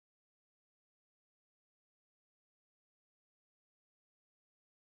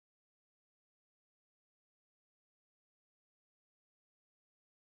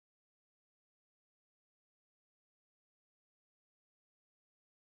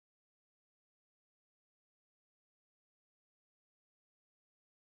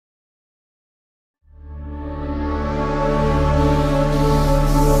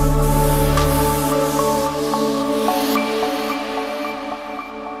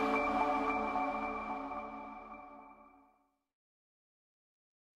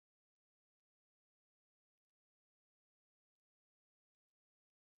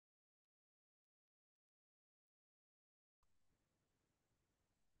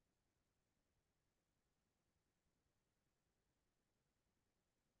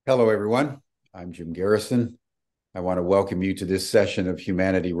Hello, everyone. I'm Jim Garrison. I want to welcome you to this session of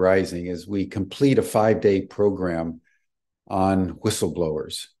Humanity Rising as we complete a 5-day program on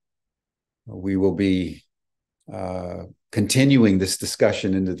whistleblowers. We will be continuing this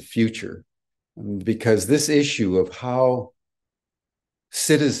discussion into the future because this issue of how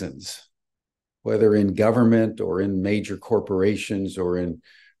citizens, whether in government or in major corporations or in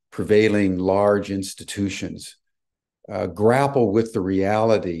prevailing large institutions, grapple with the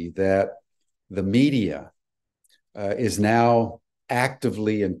reality that the media is now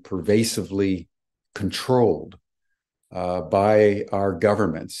actively and pervasively controlled by our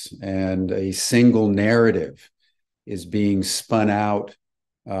governments, and a single narrative is being spun out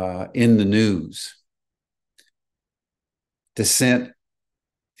in the news. Dissent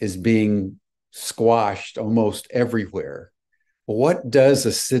is being squashed almost everywhere. What does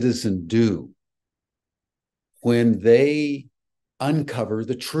a citizen do when they uncover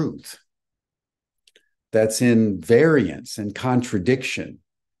the truth that's in variance and contradiction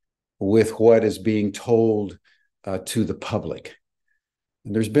with what is being told to the public?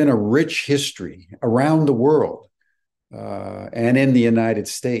 And there's been a rich history around the world and in the United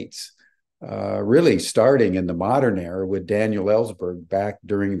States, really starting in the modern era with Daniel Ellsberg back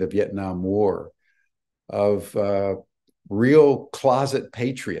during the Vietnam War, of real closet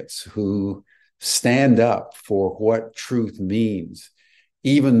patriots who stand up for what truth means,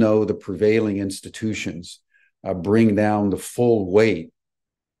 even though the prevailing institutions bring down the full weight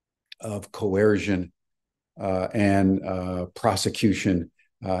of coercion and prosecution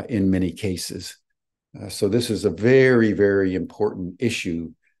in many cases. So this is a very, very important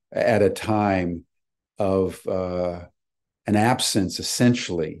issue at a time of an absence,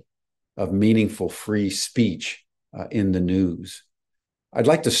 essentially, of meaningful free speech in the news. I'd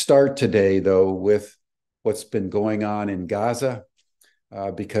like to start today, though, with what's been going on in Gaza,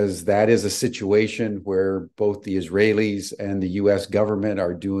 because that is a situation where both the Israelis and the U.S. government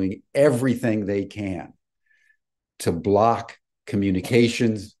are doing everything they can to block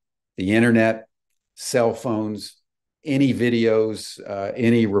communications, the internet, cell phones, any videos,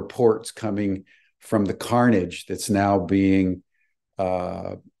 any reports coming from the carnage that's now being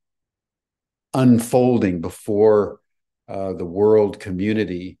unfolding before the world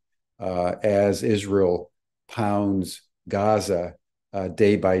community as Israel pounds Gaza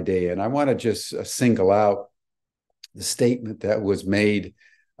day by day. And I want to just single out the statement that was made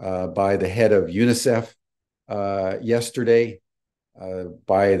by the head of UNICEF yesterday.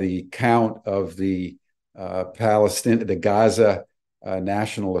 By the count of the Gaza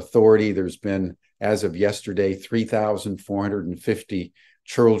National Authority, there's been, as of yesterday, 3,450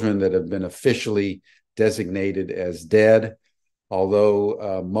 children that have been officially designated as dead,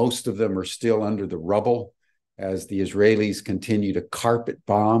 although most of them are still under the rubble as the Israelis continue to carpet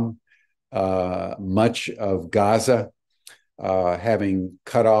bomb much of Gaza, having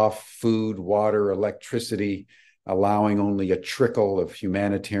cut off food, water, electricity, allowing only a trickle of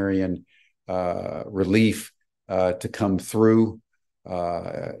humanitarian relief to come through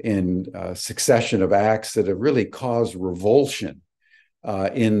in a succession of acts that have really caused revulsion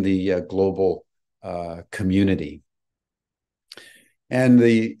in the global community. And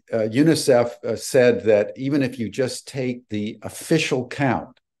the UNICEF said that even if you just take the official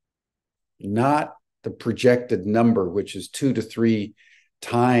count, not the projected number, which is 2 to 3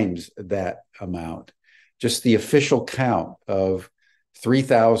 times that amount, just the official count of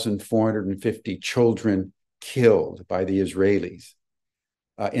 3,450 children killed by the Israelis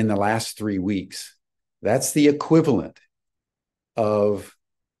in the last 3 weeks, that's the equivalent of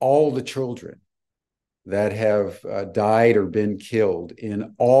all the children that have died or been killed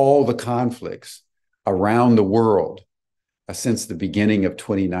in all the conflicts around the world since the beginning of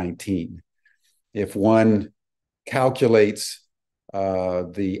 2019. If one calculates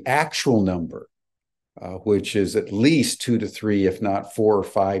the actual number, which is at least 2 to 3, if not 4 or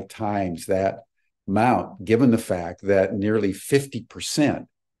 5 times that amount, given the fact that nearly 50%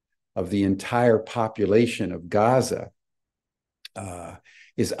 of the entire population of Gaza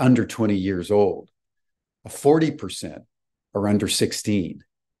is under 20 years old. 40% are under 16.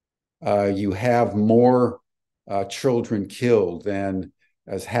 You have more children killed than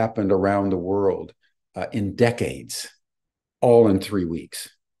has happened around the world in decades, all in 3 weeks.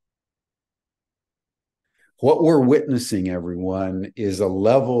 What we're witnessing, everyone, is a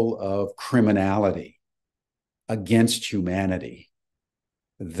level of criminality against humanity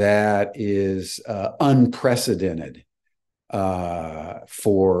that is unprecedented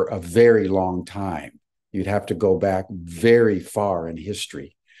for a very long time. You'd have to go back very far in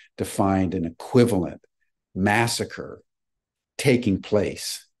history to find an equivalent massacre taking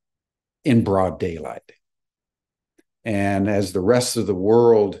place in broad daylight. And as the rest of the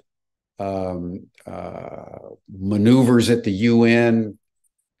world maneuvers at the UN,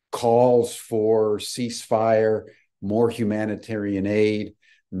 calls for ceasefire, more humanitarian aid,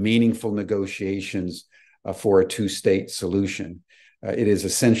 meaningful negotiations for a two-state solution. It is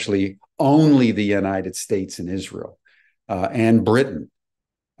essentially only the United States and Israel and Britain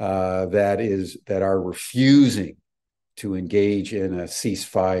that are refusing to engage in a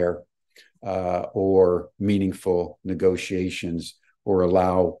ceasefire or meaningful negotiations or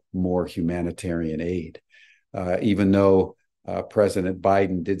allow more humanitarian aid. Even though President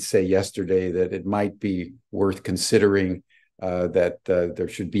Biden did say yesterday that it might be worth considering that there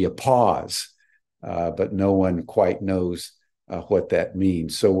should be a pause, but no one quite knows what that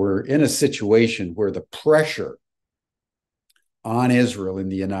means. So we're in a situation where the pressure on Israel in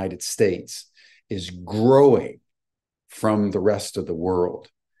the United States is growing from the rest of the world.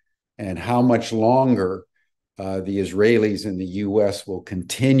 And how much longer the Israelis and the US will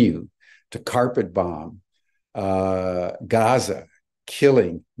continue to carpet bomb Gaza,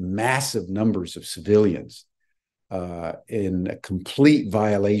 killing massive numbers of civilians in a complete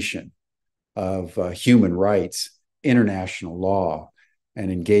violation of human rights, international law,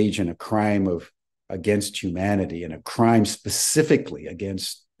 and engage in a crime against humanity and a crime specifically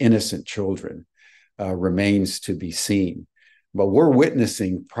against innocent children remains to be seen. But we're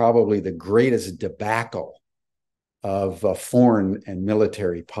witnessing probably the greatest debacle of foreign and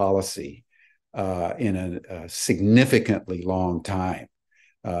military policy in a significantly long time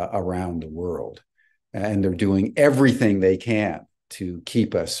around the world. And they're doing everything they can to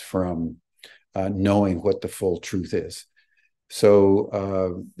keep us from knowing what the full truth is.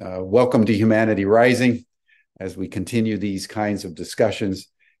 So welcome to Humanity Rising as we continue these kinds of discussions.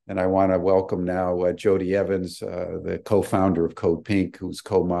 And I want to welcome now Jody Evans, the co-founder of CODEPINK, who's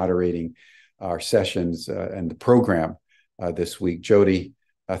co-moderating our sessions and the program this week. Jody,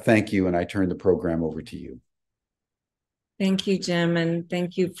 thank you, and I turn the program over to you. Thank you, Jim, and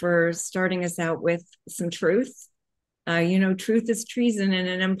thank you for starting us out with some truth. Truth is treason in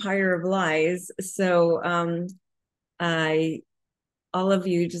an empire of lies. So all of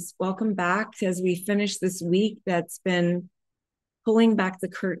you, just welcome back as we finish this week that's been pulling back the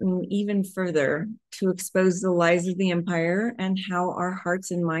curtain even further to expose the lies of the empire and how our hearts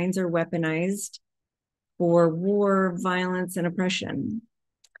and minds are weaponized for war, violence, and oppression.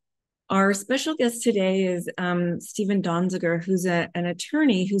 Our special guest today is Stephen Donziger, who's an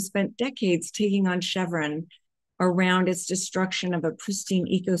attorney who spent decades taking on Chevron around its destruction of a pristine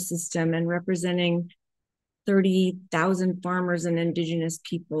ecosystem and representing 30,000 farmers and indigenous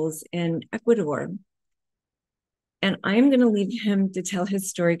peoples in Ecuador. And I'm going to leave him to tell his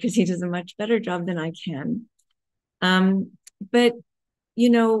story because he does a much better job than I can. But,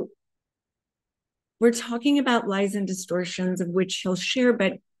 we're talking about lies and distortions of which he'll share,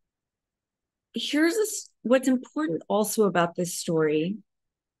 but what's important also about this story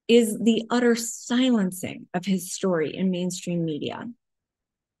is the utter silencing of his story in mainstream media.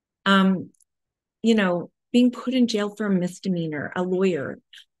 Being put in jail for a misdemeanor, a lawyer,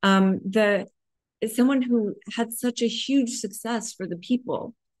 someone who had such a huge success for the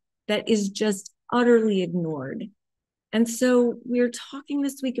people that is just utterly ignored. And so we're talking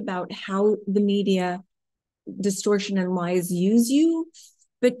this week about how the media distortion and lies use you,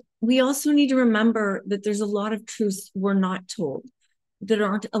 but we also need to remember that there's a lot of truths we're not told that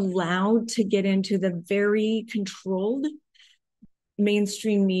aren't allowed to get into the very controlled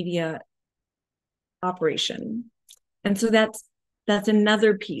mainstream media operation. And so that's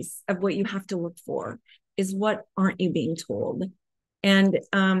another piece of what you have to look for is what aren't you being told? And,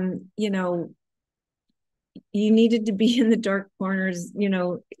 you needed to be in the dark corners,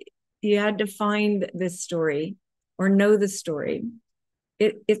 you had to find this story or know the story.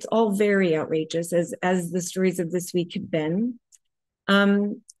 It's all very outrageous as the stories of this week have been.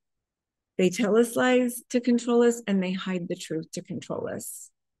 They tell us lies to control us and they hide the truth to control us.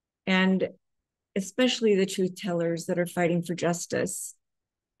 And especially the truth tellers that are fighting for justice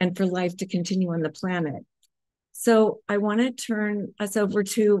and for life to continue on the planet. So I want to turn us over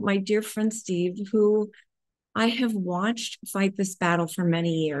to my dear friend, Steve, who I have watched fight this battle for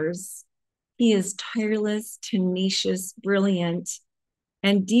many years. He is tireless, tenacious, brilliant,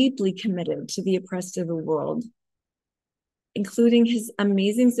 and deeply committed to the oppressed of the world, including his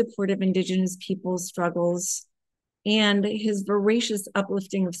amazing support of Indigenous people's struggles and his voracious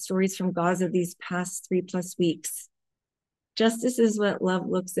uplifting of stories from Gaza these past 3+ weeks. Justice is what love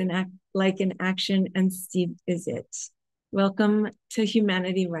looks like in action, and Steve is it. Welcome to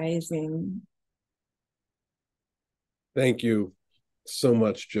Humanity Rising. Thank you. so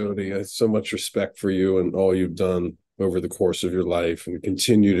much, Jody. I have so much respect for you and all you've done over the course of your life and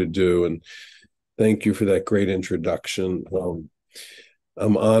continue to do. And thank you for that great introduction.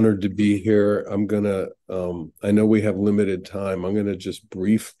 I'm honored to be here. I know we have limited time. I'm gonna just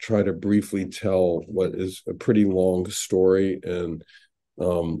try to briefly tell what is a pretty long story, and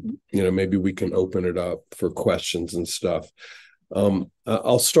maybe we can open it up for questions and stuff.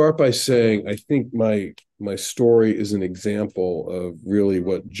 I'll start by saying I think my story is an example of really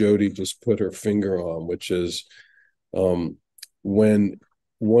what Jody just put her finger on, which is when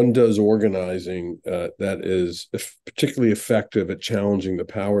one does organizing that is particularly effective at challenging the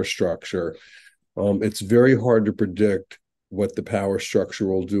power structure, it's very hard to predict what the power structure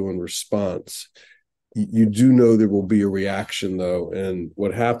will do in response. You do know there will be a reaction, though. And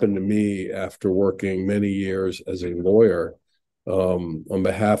what happened to me after working many years as a lawyer on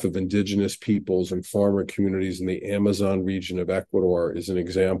behalf of indigenous peoples and farmer communities in the Amazon region of Ecuador is an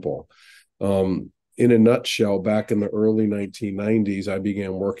example. In a nutshell, back in the early 1990s, I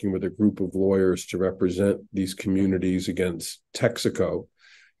began working with a group of lawyers to represent these communities against Texaco,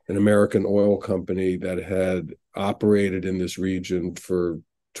 an American oil company that had operated in this region for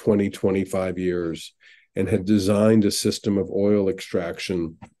 20, 25 years and had designed a system of oil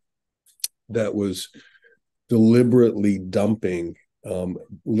extraction that was deliberately dumping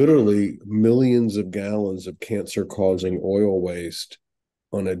literally millions of gallons of cancer-causing oil waste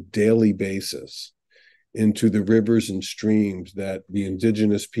on a daily basis into the rivers and streams that the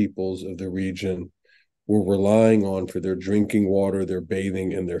indigenous peoples of the region were relying on for their drinking water, their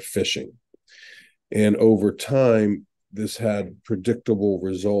bathing, and their fishing. And over time, this had predictable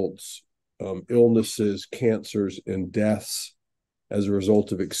results, illnesses, cancers, and deaths as a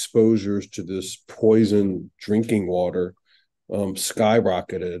result of exposures to this poison drinking water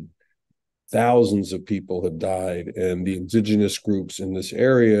skyrocketed. Thousands of people had died, and the indigenous groups in this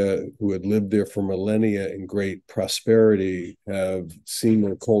area who had lived there for millennia in great prosperity have seen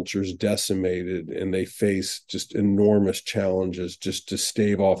their cultures decimated, and they face just enormous challenges just to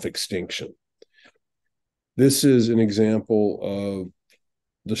stave off extinction. This is an example of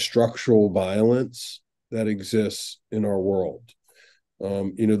the structural violence that exists in our world.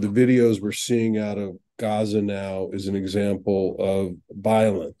 The videos we're seeing out of Gaza now is an example of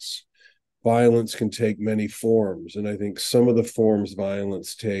violence. Violence can take many forms, and I think some of the forms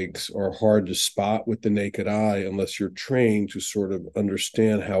violence takes are hard to spot with the naked eye unless you're trained to sort of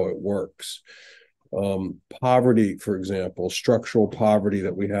understand how it works. Poverty, for example, structural poverty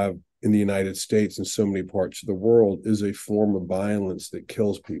that we have in the United States and so many parts of the world is a form of violence that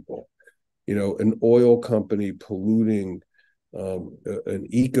kills people. An oil company polluting an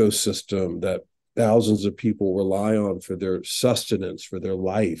ecosystem that thousands of people rely on for their sustenance, for their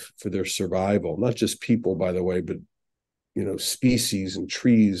life, for their survival, not just people, by the way, but, species and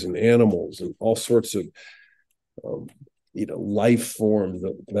trees and animals and all sorts of, life forms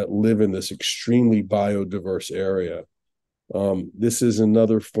that live in this extremely biodiverse area. This is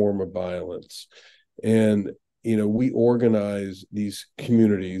another form of violence. And, we organize these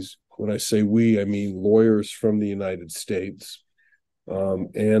communities. When I say we, I mean lawyers from the United States,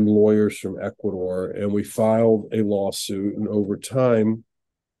 and lawyers from Ecuador, and we filed a lawsuit. And over time,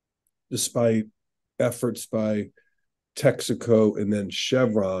 despite efforts by Texaco and then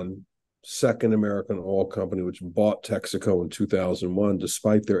Chevron, second American oil company, which bought Texaco in 2001,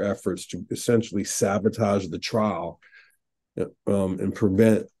 despite their efforts to essentially sabotage the trial and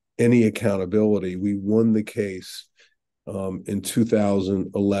prevent any accountability, we won the case in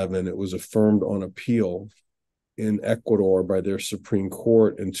 2011. It was affirmed on appeal in Ecuador by their Supreme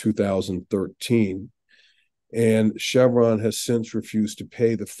Court in 2013. And Chevron has since refused to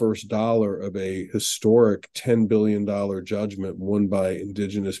pay the first dollar of a historic $10 billion judgment won by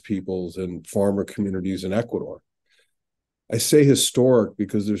indigenous peoples and farmer communities in Ecuador. I say historic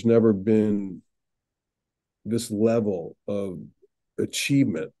because there's never been this level of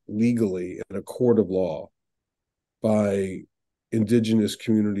achievement legally in a court of law by indigenous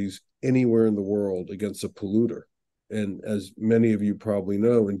communities anywhere in the world against a polluter. And as many of you probably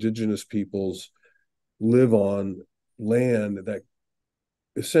know, indigenous peoples live on land that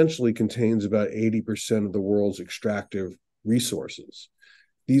essentially contains about 80% of the world's extractive resources.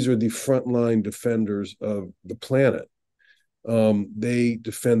 These are the frontline defenders of the planet. They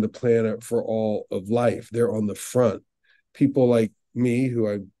defend the planet for all of life. They're on the front. People like me, who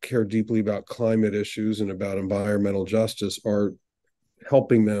I care deeply about climate issues and about environmental justice, are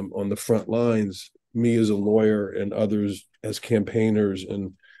helping them on the front lines, me as a lawyer and others as campaigners,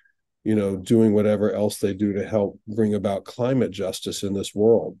 and doing whatever else they do to help bring about climate justice in this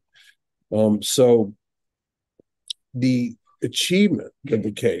world. So the achievement of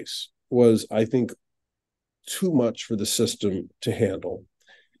the case was, I think, too much for the system to handle.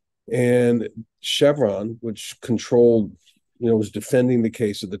 And Chevron, which controlled, was defending the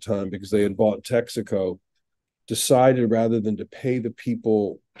case at the time because they had bought Texaco, decided rather than to pay the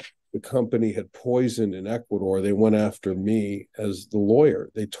people the company had poisoned in Ecuador, they went after me as the lawyer.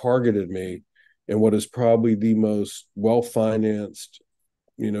 They targeted me in what is probably the most well-financed,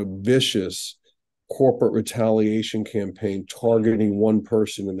 vicious corporate retaliation campaign targeting one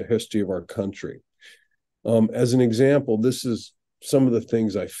person in the history of our country. As an example, this is some of the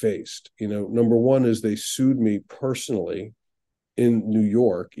things I faced. Number one is they sued me personally in New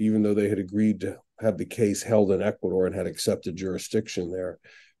York, even though they had agreed to have the case held in Ecuador and had accepted jurisdiction there.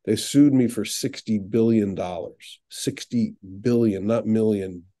 They sued me for $60 billion, $60 billion, not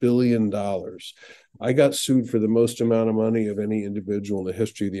million, $1 billion. I got sued for the most amount of money of any individual in the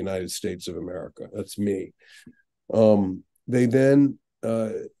history of the United States of America. That's me. They then,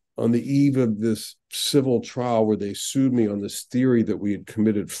 on the eve of this civil trial where they sued me on this theory that we had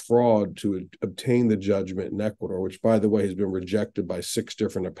committed fraud to obtain the judgment in Ecuador, which, by the way, has been rejected by 6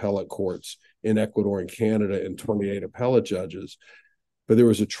 different appellate courts in Ecuador and Canada and 28 appellate judges. But there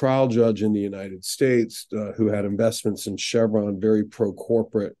was a trial judge in the United States who had investments in Chevron, very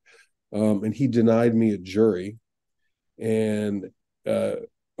pro-corporate, and he denied me a jury. And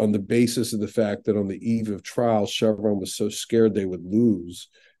on the basis of the fact that on the eve of trial, Chevron was so scared they would lose,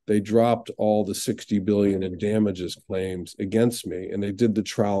 they dropped all the $60 billion in damages claims against me, and they did the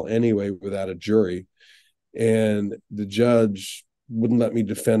trial anyway without a jury. And the judge wouldn't let me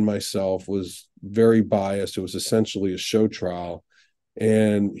defend myself, was very biased. It was essentially a show trial.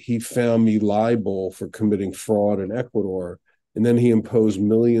 And he found me liable for committing fraud in Ecuador. And then he imposed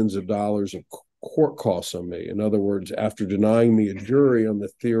millions of dollars of court costs on me. In other words, after denying me a jury on the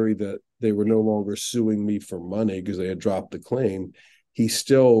theory that they were no longer suing me for money because they had dropped the claim, he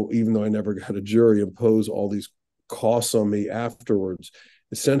still, even though I never got a jury, imposed all these costs on me afterwards,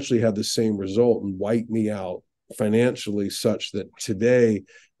 essentially had the same result and wiped me out financially, such that today,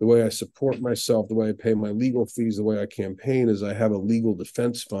 the way I support myself, the way I pay my legal fees, the way I campaign is I have a legal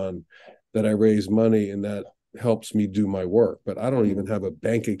defense fund that I raise money, and that helps me do my work. But I don't even have a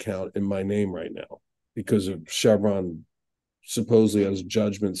bank account in my name right now because of Chevron supposedly has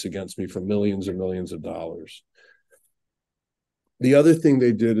judgments against me for millions and millions of dollars. The other thing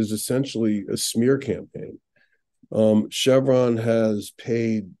they did is essentially a smear campaign. Chevron has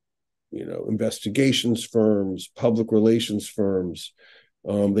paid, investigations firms, public relations firms.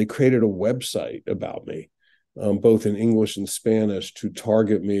 They created a website about me, both in English and Spanish, to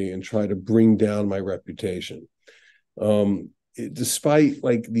target me and try to bring down my reputation.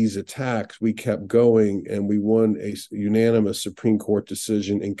 Despite these attacks, we kept going, and we won a unanimous Supreme Court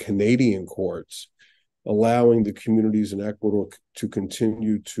decision in Canadian courts, allowing the communities in Ecuador to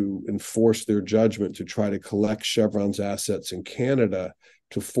continue to enforce their judgment to try to collect Chevron's assets in Canada,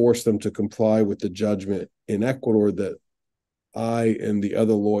 to force them to comply with the judgment in Ecuador that I and the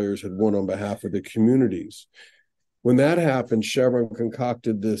other lawyers had won on behalf of the communities. When that happened, Chevron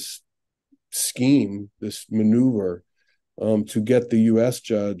concocted this scheme, this maneuver, to get the U.S.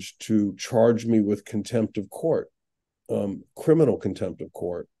 judge to charge me with contempt of court, criminal contempt of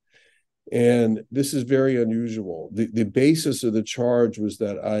court. And this is very unusual. The basis of the charge was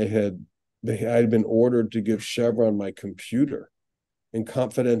that I had been ordered to give Chevron my computer and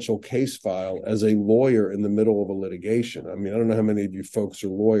confidential case file as a lawyer in the middle of a litigation. I mean, I don't know how many of you folks are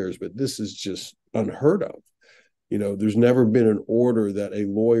lawyers, but this is just unheard of. There's never been an order that a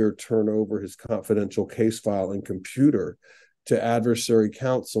lawyer turn over his confidential case file and computer to adversary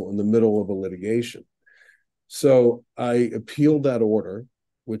counsel in the middle of a litigation. So I appealed that order,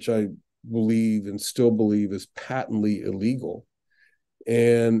 which I believe and still believe is patently illegal.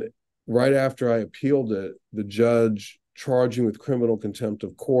 And right after I appealed it, the judge charged me with criminal contempt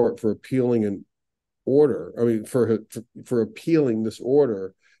of court for appealing an order. I mean, for appealing this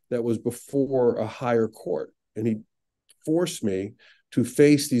order that was before a higher court. And he forced me to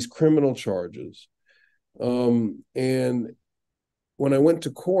face these criminal charges. And when I went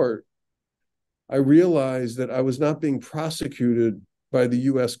to court, I realized that I was not being prosecuted by the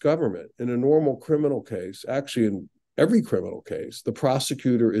U.S. government. In a normal criminal case, actually in every criminal case, the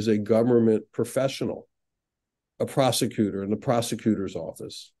prosecutor is a government professional, a prosecutor in the prosecutor's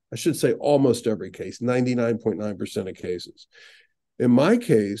office. I should say almost every case, 99.9% of cases. In my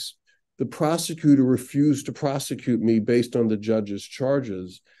case, the prosecutor refused to prosecute me based on the judge's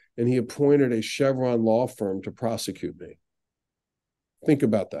charges, and he appointed a Chevron law firm to prosecute me. Think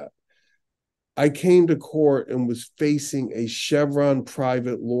about that. I came to court and was facing a Chevron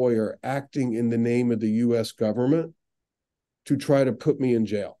private lawyer acting in the name of the U.S. government. to try to put me in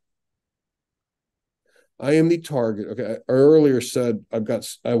jail. I am the target. Okay, I earlier said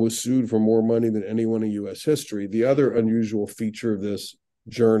I was sued for more money than anyone in U.S. history. The other unusual feature of this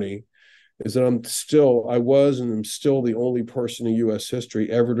journey is that I was and am still the only person in U.S.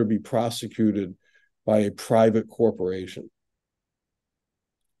 history ever to be prosecuted by a private corporation.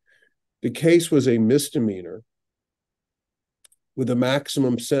 The case was a misdemeanor with a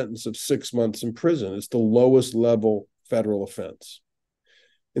maximum sentence of 6 months in prison. It's the lowest level federal offense.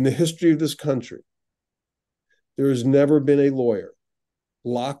 In the history of this country, there has never been a lawyer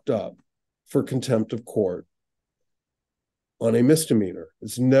locked up for contempt of court on a misdemeanor.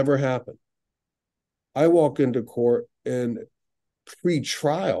 It's never happened. I walk into court and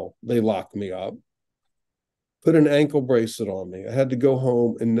pre-trial, they locked me up, put an ankle bracelet on me. I had to go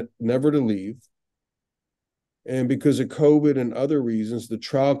home and never to leave. And because of COVID and other reasons, the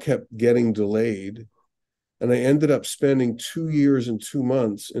trial kept getting delayed. And I ended up spending 2 years and 2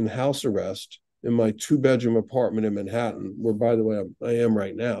 months in house arrest in my 2-bedroom apartment in Manhattan, where, by the way, I am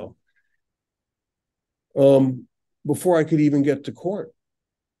right now, before I could even get to court.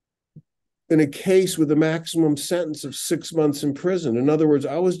 In a case with a maximum sentence of 6 months in prison. In other words,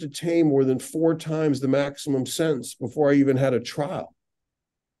 I was detained more than 4 times the maximum sentence before I even had a trial.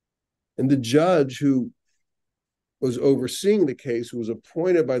 And the judge who was overseeing the case, who was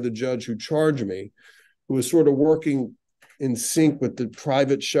appointed by the judge who charged me, who was sort of working in sync with the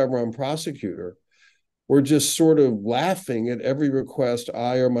private Chevron prosecutor, were just sort of laughing at every request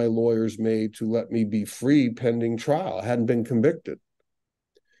I or my lawyers made to let me be free pending trial. I hadn't been convicted.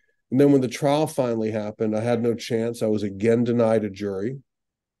 And then when the trial finally happened, I had no chance. I was again denied a jury,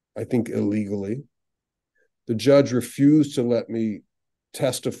 I think illegally. The judge refused to let me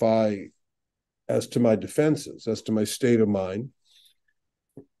testify as to my defenses, as to my state of mind.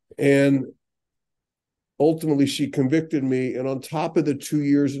 And ultimately, she convicted me. And on top of the 2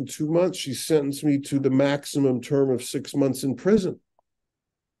 years and 2 months, she sentenced me to the maximum term of 6 months in prison.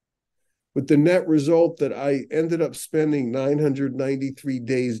 With the net result that I ended up spending 993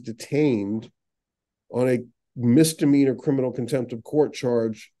 days detained on a misdemeanor criminal contempt of court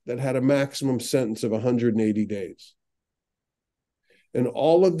charge that had a maximum sentence of 180 days. And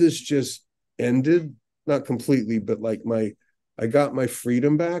all of this just ended, not completely, but like I got my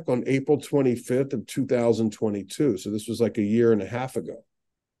freedom back on April 25th of 2022. So this was like a year and a half ago.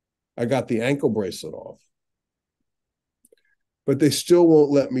 I got the ankle bracelet off. But they still won't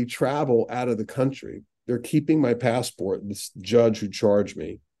let me travel out of the country. They're keeping my passport, this judge who charged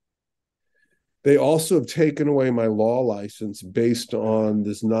me. They also have taken away my law license based on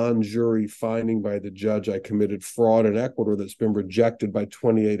this non-jury finding by the judge I committed fraud in Ecuador that's been rejected by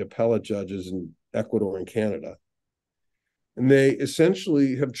 28 appellate judges in Ecuador and Canada. And they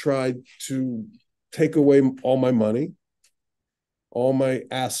essentially have tried to take away all my money, all my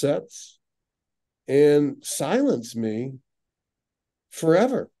assets, and silence me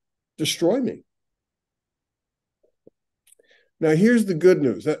forever, destroy me. Now, here's the good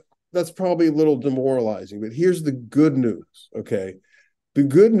news. That's probably a little demoralizing, but here's the good news, okay? The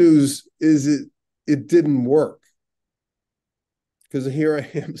good news is it didn't work. Because here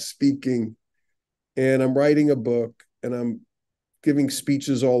I am speaking, and I'm writing a book, and I'm giving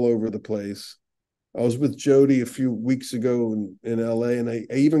speeches all over the place. I was with Jody a few weeks ago in LA, and I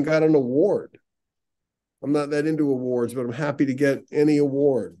even got an award. I'm not that into awards, but I'm happy to get any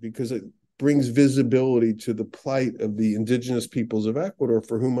award because it brings visibility to the plight of the indigenous peoples of Ecuador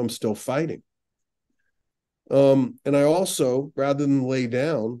for whom I'm still fighting. And I also, rather than lay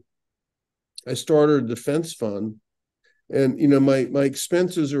down, I started a defense fund. And, you know, my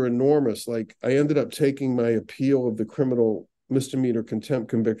expenses are enormous. Like, I ended up taking my appeal of the criminal misdemeanor contempt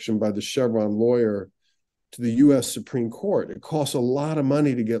conviction by the Chevron lawyer to the U.S. Supreme Court. It costs a lot of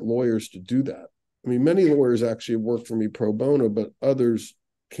money to get lawyers to do that. I mean, many lawyers actually work for me pro bono, but others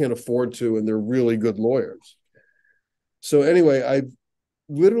can't afford to, and they're really good lawyers. So anyway, I've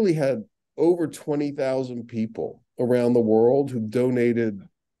literally had over 20,000 people around the world who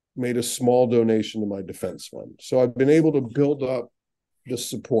made a small donation to my defense fund. So I've been able to build up this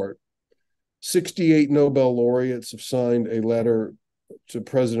support. 68 Nobel laureates have signed a letter to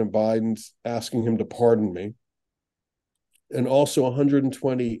President Biden asking him to pardon me. And also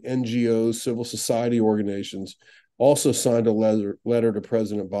 120 NGOs, civil society organizations, also signed a letter to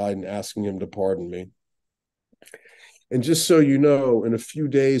President Biden asking him to pardon me. And just so you know, in a few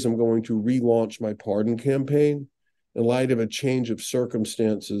days, I'm going to relaunch my pardon campaign in light of a change of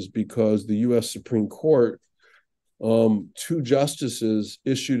circumstances because the U.S. Supreme Court, 2 justices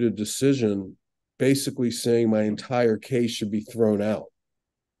issued a decision basically saying my entire case should be thrown out.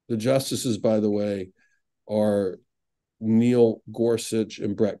 The justices, by the way, are Neil Gorsuch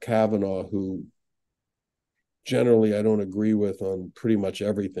and Brett Kavanaugh, who generally I don't agree with on pretty much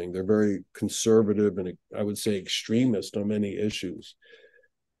everything. They're very conservative and I would say extremist on many issues.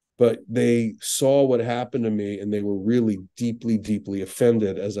 But they saw what happened to me and they were really deeply, deeply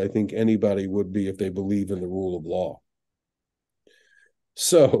offended, as I think anybody would be if they believe in the rule of law.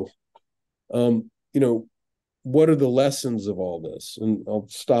 So, what are the lessons of all this? And I'll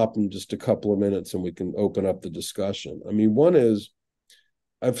stop in just a couple of minutes and we can open up the discussion. I mean, one is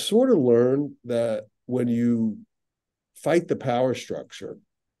I've sort of learned that when you fight the power structure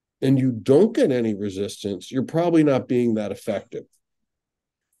and you don't get any resistance, you're probably not being that effective.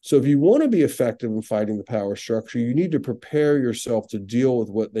 So if you want to be effective in fighting the power structure, you need to prepare yourself to deal with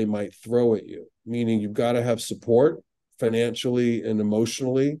what they might throw at you, meaning you've got to have support financially and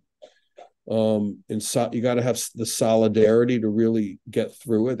emotionally. And you got to have the solidarity to really get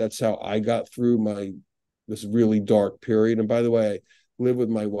through it. That's how I got through this really dark period. And by the way, I live with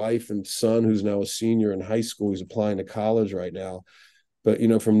my wife and son, who's now a senior in high school. He's applying to college right now. But,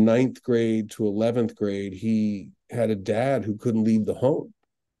 from 9th grade to 11th grade, he had a dad who couldn't leave the home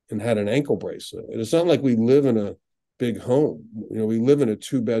and had an ankle bracelet. And it's not like we live in a big home. We live in a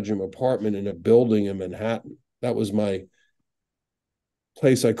 2-bedroom apartment in a building in Manhattan. That was my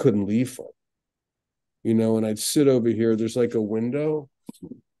place I couldn't leave from. And I'd sit over here. There's like a window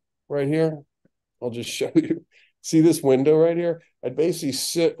right here. I'll just show you. See this window right here? I'd basically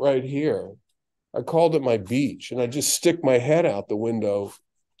sit right here. I called it my beach, and I just stick my head out the window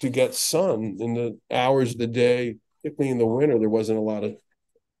to get sun in the hours of the day. Particularly in the winter, there wasn't a lot of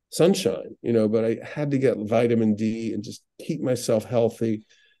sunshine, but I had to get vitamin D and just keep myself healthy.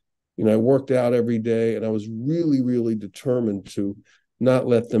 I worked out every day, and I was really, really determined to not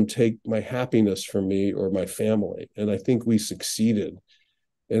let them take my happiness from me or my family. And I think we succeeded.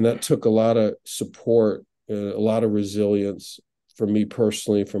 And that took a lot of support, a lot of resilience from me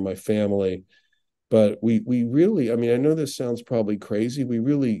personally, from my family. But we really, I mean, I know this sounds probably crazy. We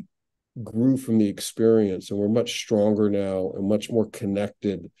really grew from the experience, and we're much stronger now and much more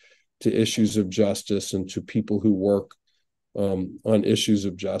connected to issues of justice and to people who work on issues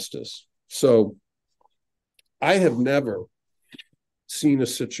of justice. So I have never seen a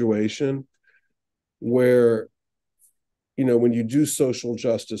situation where, when you do social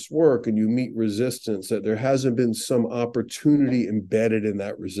justice work and you meet resistance, that there hasn't been some opportunity embedded in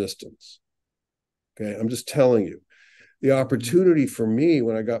that resistance. Okay, I'm just telling you. The opportunity for me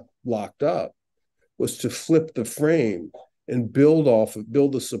when I got locked up was to flip the frame and build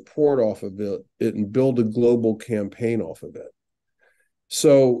the support off of it and build a global campaign off of it.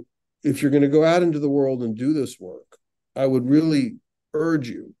 So if you're going to go out into the world and do this work, I would really urge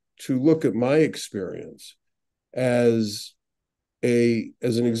you to look at my experience as an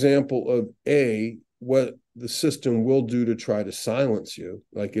example of what the system will do to try to silence you.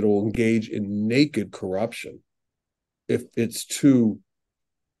 Like, it'll engage in naked corruption if it's too,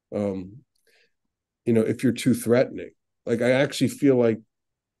 if you're too threatening. Like, I actually feel like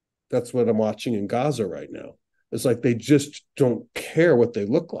that's what I'm watching in Gaza right now. It's like they just don't care what they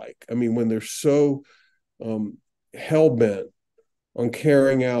look like. I mean, when they're so hell-bent on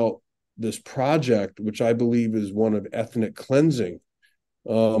carrying out this project, which I believe is one of ethnic cleansing,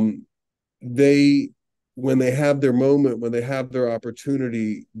 when they have their moment, when they have their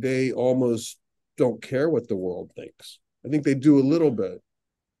opportunity, they almost don't care what the world thinks. I think they do a little bit,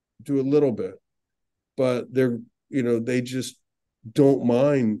 but they just don't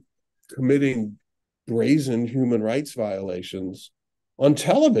mind committing brazen human rights violations on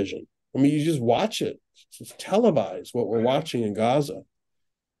television. I mean, you just watch it. It's televised, what we're watching in Gaza.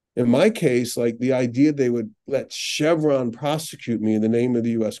 In my case, like, the idea they would let Chevron prosecute me in the name of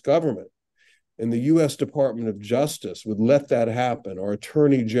the U.S. government, and the U.S. Department of Justice would let that happen, our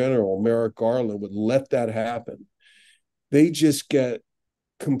Attorney General, Merrick Garland, would let that happen. They just get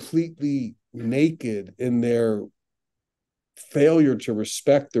completely naked in their failure to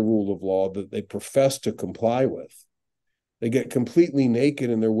respect the rule of law that they profess to comply with. They get completely naked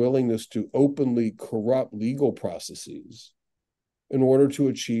in their willingness to openly corrupt legal processes in order to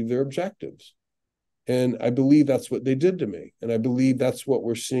achieve their objectives. And I believe that's what they did to me. And I believe that's what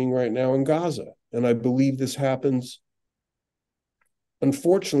we're seeing right now in Gaza. And I believe this happens,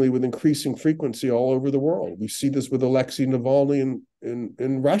 unfortunately, with increasing frequency all over the world. We see this with Alexei Navalny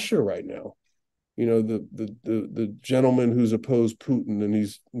in Russia right now. The gentleman who's opposed Putin, and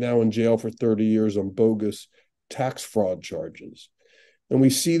he's now in jail for 30 years on bogus tax fraud charges. And we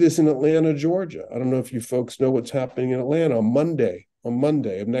see this in Atlanta, Georgia. I don't know if you folks know what's happening in Atlanta. On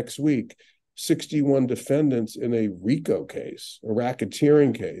Monday of next week, 61 defendants in a RICO case, a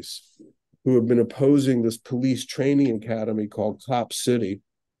racketeering case, who have been opposing this police training academy called Cop City,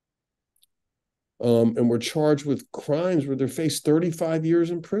 and were charged with crimes where they faced 35 years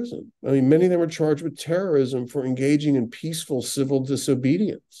in prison. I mean, many of them were charged with terrorism for engaging in peaceful civil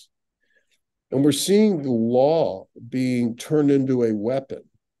disobedience. And we're seeing the law being turned into a weapon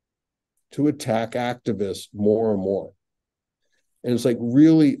to attack activists more and more. And it's like,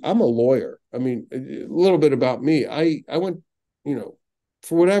 really, I'm a lawyer. I mean, a little bit about me. I went, you know,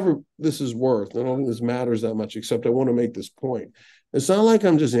 for whatever this is worth, I don't think this matters that much, except I want to make this point. It's not like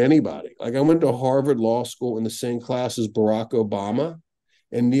I'm just anybody. Like, I went to Harvard Law School in the same class as Barack Obama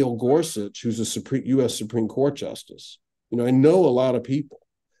and Neil Gorsuch, who's a U.S. Supreme Court justice. You know, I know a lot of people.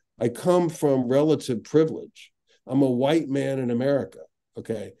 I come from relative privilege. I'm a white man in America,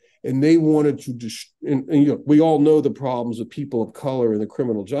 okay? And they wanted to, and you know, we all know the problems of people of color in the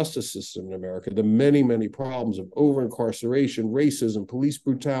criminal justice system in America, the many, many problems of over-incarceration, racism, police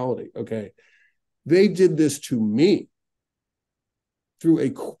brutality, okay? They did this to me through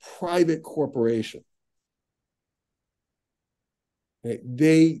a private corporation. Okay?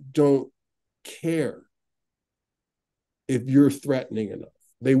 They don't care if you're threatening enough.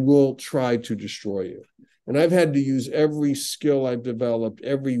 They will try to destroy you. And I've had to use every skill I've developed,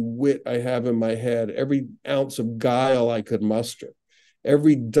 every wit I have in my head, every ounce of guile I could muster,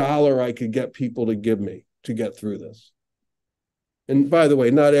 every dollar I could get people to give me to get through this. And by the way,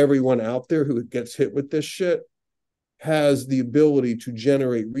 not everyone out there who gets hit with this shit has the ability to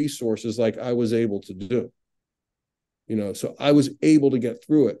generate resources like I was able to do. You know, so I was able to get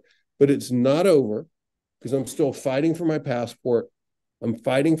through it. But it's not over, because I'm still fighting for my passport. I'm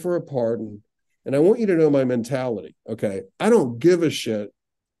fighting for a pardon. And I want you to know my mentality, okay? I don't give a shit,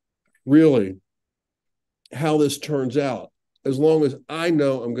 really, how this turns out, as long as I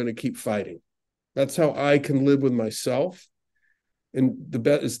know I'm going to keep fighting. That's how I can live with myself. And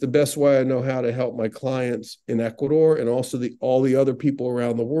it's the best way I know how to help my clients in Ecuador, and also all the other people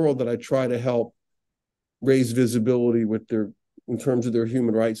around the world that I try to help raise visibility with in terms of their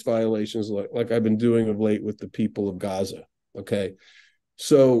human rights violations, like I've been doing of late with the people of Gaza, okay?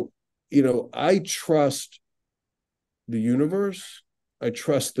 So, you know, I trust the universe, I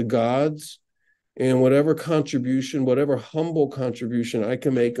trust the gods, and whatever contribution, whatever humble contribution I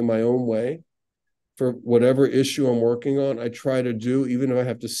can make in my own way for whatever issue I'm working on, I try to do, even if I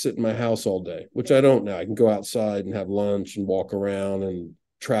have to sit in my house all day, which I don't now. I can go outside and have lunch and walk around and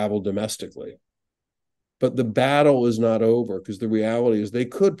travel domestically. But the battle is not over, because the reality is they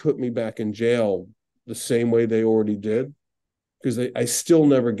could put me back in jail the same way they already did, because I still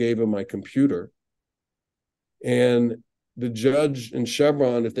never gave them my computer. And the judge in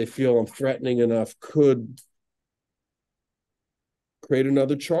Chevron, if they feel I'm threatening enough, could create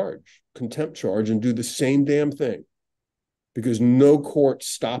another charge, contempt charge, and do the same damn thing, because no court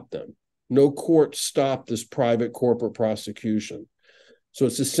stopped them. No court stopped this private corporate prosecution. So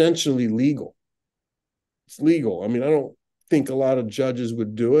it's essentially legal. It's legal. I mean, I don't think a lot of judges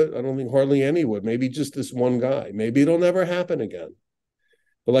would do it. I don't think hardly any would. Maybe just this one guy. Maybe it'll never happen again.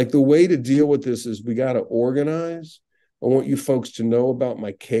 But like, the way to deal with this is we got to organize. I want you folks to know about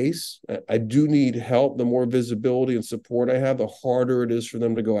my case. I do need help. The more visibility and support I have, the harder it is for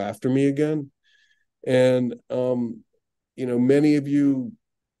them to go after me again. And, you know, many of you,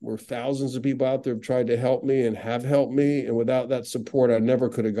 or thousands of people out there, have tried to help me and have helped me. And without that support, I never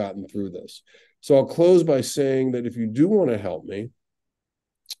could have gotten through this. So I'll close by saying that if you do want to help me,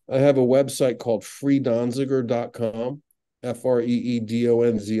 I have a website called freedonziger.com,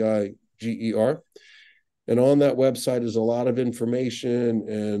 FREEDONZIGER. And on that website is a lot of information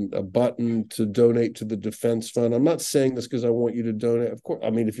and a button to donate to the defense fund. I'm not saying this because I want you to donate. Of course, I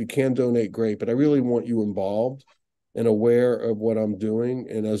mean, if you can donate, great, but I really want you involved and aware of what I'm doing.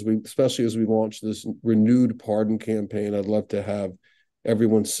 And especially as we launch this renewed pardon campaign, I'd love to have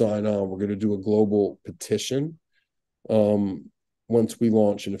everyone sign on. We're going to do a global petition once we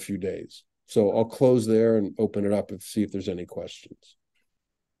launch in a few days. So I'll close there and open it up and see if there's any questions.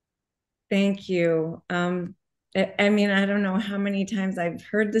 Thank you. I mean, I don't know how many times I've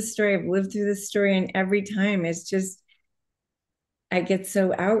heard this story, I've lived through this story, and every time it's just, I get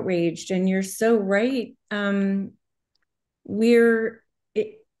so outraged. And you're so right.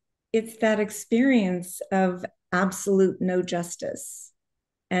 It's that experience of absolute no justice.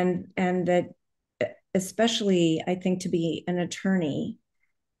 And that, especially, I think, to be an attorney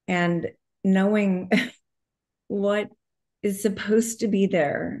and knowing what is supposed to be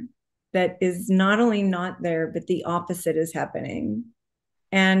there, that is not only not there, but the opposite is happening.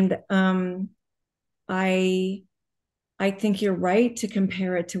 And I think you're right to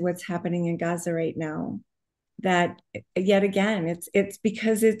compare it to what's happening in Gaza right now, that yet again, it's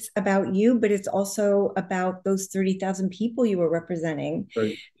because it's about you, but it's also about those 30,000 people you were representing,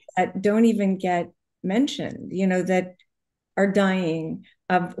 right, that don't even get mentioned, that are dying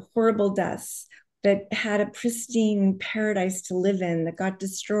of horrible deaths, that had a pristine paradise to live in that got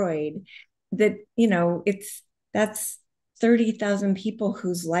destroyed. That, that's 30,000 people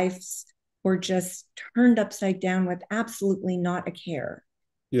whose lives were just turned upside down with absolutely not a care.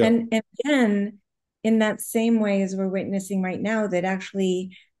 yeah, And again, in that same way as we're witnessing right now, that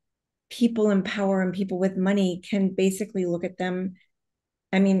actually people in power and people with money can basically look at them,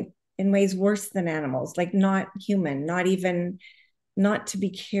 I mean, in ways worse than animals, like not human, not to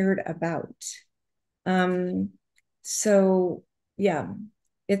be cared about. Um, so yeah,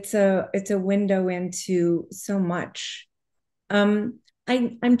 it's a window into so much. I'm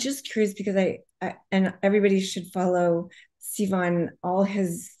just curious because I and everybody should follow Steve on all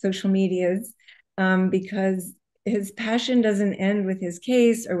his social medias, because his passion doesn't end with his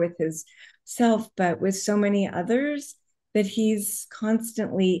case or with his self, but with so many others, that he's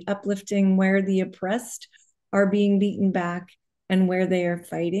constantly uplifting where the oppressed are being beaten back and where they are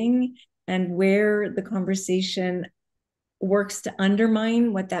fighting, and where the conversation works to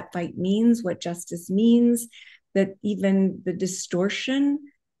undermine what that fight means, what justice means, that even the distortion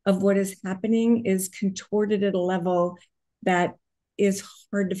of what is happening is contorted at a level that is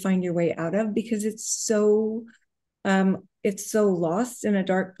hard to find your way out of, because it's so lost in a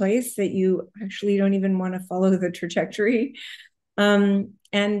dark place that you actually don't even want to follow the trajectory. And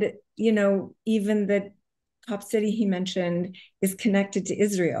even that Cop City he mentioned is connected to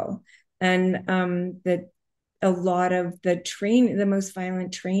Israel, and that a lot of the most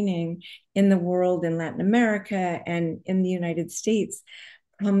violent training in the world, in Latin America and in the United States,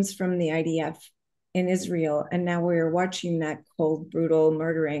 comes from the IDF in Israel. And now we're watching that cold, brutal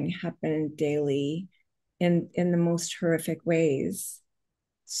murdering happen daily in the most horrific ways.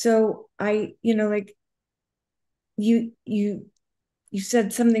 So like you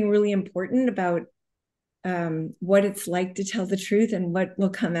said something really important about what it's like to tell the truth and what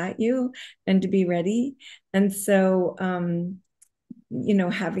will come at you, and to be ready. And so, having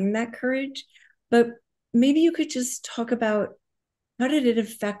that courage. But maybe you could just talk about, how did it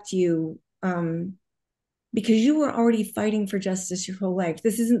affect you? Because you were already fighting for justice your whole life.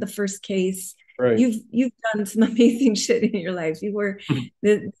 This isn't the first case. right. You've done some amazing shit in your life.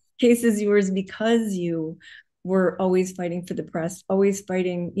 The case is yours because you were always fighting for the press, always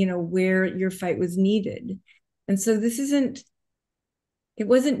fighting, where your fight was needed. And so it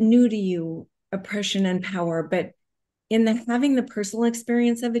wasn't new to you, oppression and power, but in having the personal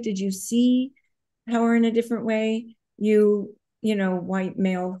experience of it, did you see power in a different way? White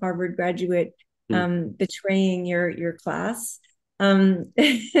male Harvard graduate, betraying your class.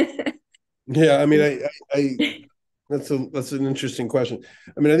 Yeah, I mean, I that's an interesting question.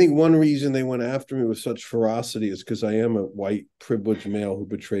 I mean, I think one reason they went after me with such ferocity is because I am a white privileged male who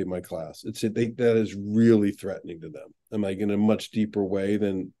betrayed my class. That is really threatening to them. I'm like in a much deeper way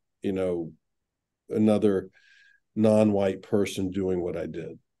than another non-white person doing what I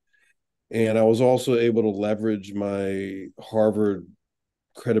did. And I was also able to leverage my Harvard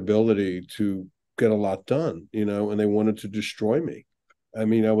credibility to get a lot done, and they wanted to destroy me. I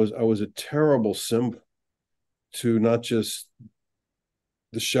mean, I was a terrible symbol to not just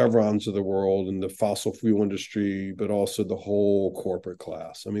the Chevrons of the world and the fossil fuel industry, but also the whole corporate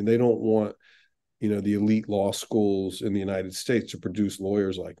class. I mean, they don't want, the elite law schools in the United States to produce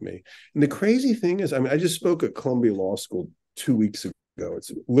lawyers like me. And the crazy thing is, I mean, I just spoke at Columbia Law School 2 weeks ago.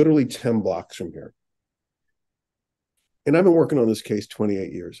 It's literally 10 blocks from here. And I've been working on this case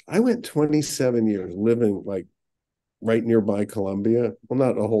 28 years. I went 27 years living like right nearby Columbia. Well,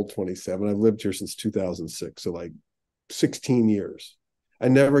 not a whole 27. I've lived here since 2006. So like 16 years. I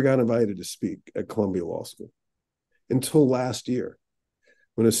never got invited to speak at Columbia Law School until last year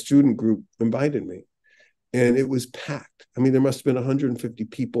when a student group invited me. And it was packed. I mean, there must have been 150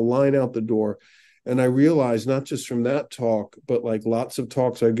 people line out the door. And I realized not just from that talk, but like lots of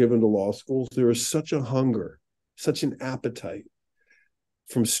talks I've given to law schools, there is such a hunger, such an appetite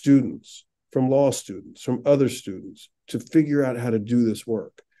from students, from law students, from other students to figure out how to do this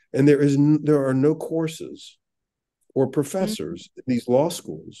work. And there are no courses or professors in these law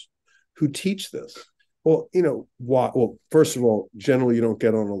schools who teach this. Well, why? Well, first of all, generally you don't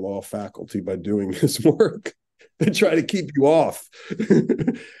get on a law faculty by doing this work. They try to keep you off.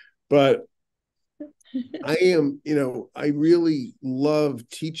 But I really love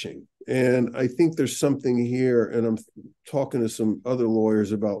teaching. And I think there's something here, and I'm talking to some other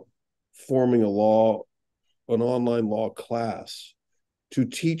lawyers about forming an online law class to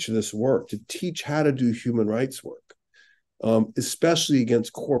teach this work, to teach how to do human rights work, especially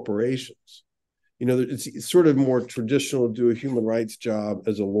against corporations. You know, it's sort of more traditional to do a human rights job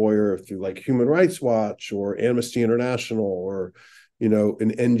as a lawyer through like Human Rights Watch or Amnesty International or, you know,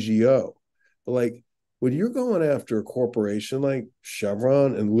 an NGO. But like when you're going after a corporation like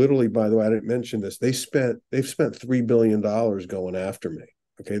Chevron, and literally, by the way, I didn't mention this, they've spent $3 billion going after me.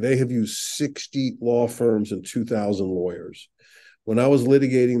 Okay, they have used 60 law firms and 2,000 lawyers. When I was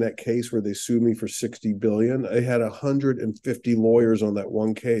litigating that case where they sued me for 60 billion, I had 150 lawyers on that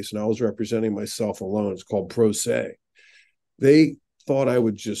one case, and I was representing myself alone. It's called pro se. They thought I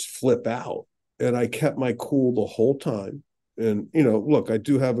would just flip out, and I kept my cool the whole time. And, you know, look, I've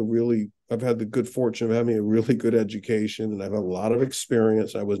had the good fortune of having a really good education, and I've had a lot of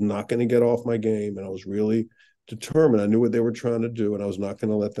experience. I was not going to get off my game, and I was really determined. I knew what they were trying to do, and I was not going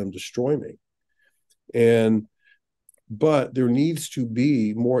to let them destroy me. But there needs to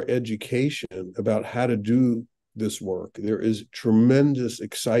be more education about how to do this work. There is tremendous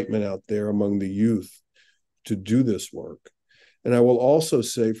excitement out there among the youth to do this work. And I will also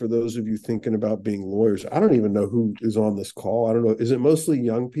say, for those of you thinking about being lawyers, I don't even know who is on this call. I don't know. Is it mostly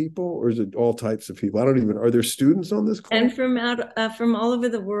young people or is it all types of people? Are there students on this call? And from all over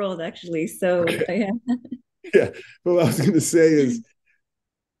the world, actually. So, okay. Yeah. But what I was going to say is,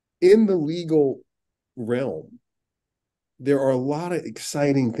 in the legal realm, there are a lot of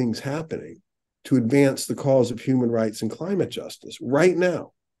exciting things happening to advance the cause of human rights and climate justice right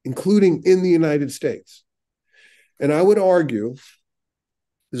now, including in the United States. And I would argue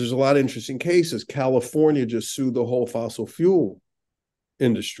there's a lot of interesting cases. California just sued the whole fossil fuel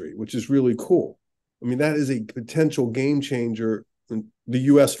industry, which is really cool. I mean, that is a potential game changer in the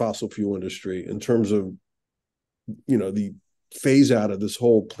US fossil fuel industry in terms of, you know, the phase out of this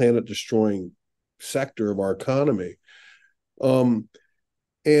whole planet destroying sector of our economy.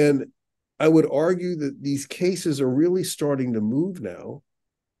 And I would argue that these cases are really starting to move now.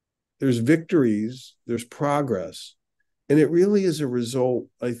 There's victories, there's progress, and it really is a result,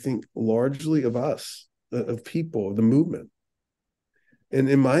 I think, largely of us, of people, of the movement. And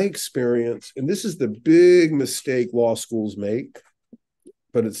in my experience, and this is the big mistake law schools make,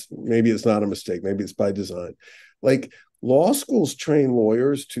 but maybe it's not a mistake, maybe it's by design. Like, law schools train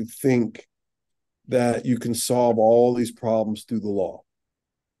lawyers to think that you can solve all these problems through the law.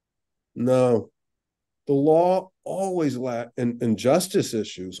 No, the law always and justice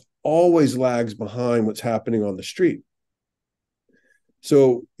issues always lags behind what's happening on the street.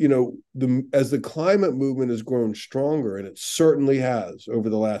 So, you know, as the climate movement has grown stronger, and it certainly has over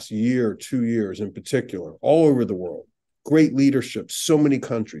the last year, 2 years in particular, all over the world, great leadership, so many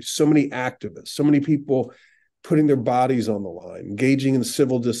countries, so many activists, so many people putting their bodies on the line, engaging in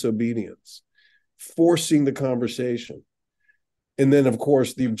civil disobedience, forcing the conversation. And then, of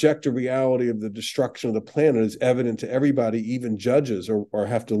course, the objective reality of the destruction of the planet is evident to everybody, even judges or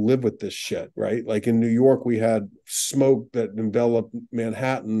have to live with this shit, right? Like in New York, we had smoke that enveloped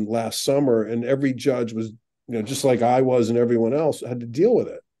Manhattan last summer, and every judge was, you know, just like I was and everyone else, had to deal with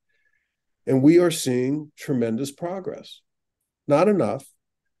it. And we are seeing tremendous progress. Not enough,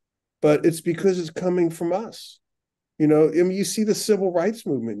 but it's because it's coming from us. You know, I mean, you see the civil rights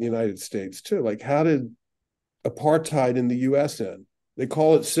movement in the United States too. Like, how did apartheid in the US end? They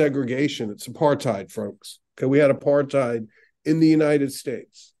call it segregation. It's apartheid, folks. Okay, we had apartheid in the United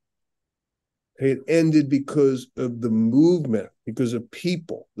States. Okay, it ended because of the movement, because of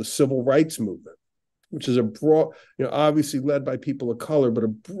people, the civil rights movement, which is a broad, you know, obviously led by people of color, but a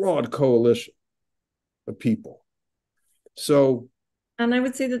broad coalition of people. So, and I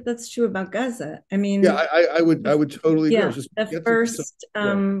would say that that's true about Gaza. I mean, yeah, I would totally agree. Yeah, the first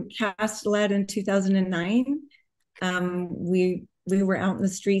cast led in 2009. We were out in the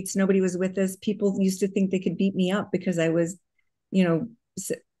streets. Nobody was with us. People used to think they could beat me up because I was, you know,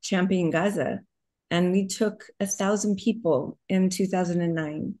 championing Gaza. And we took 1,000 people in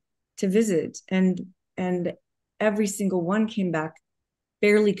 2009 to visit, and every single one came back,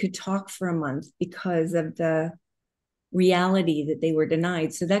 barely could talk for a month because of the reality that they were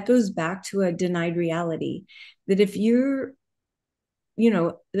denied. So that goes back to a denied reality, that if you're, you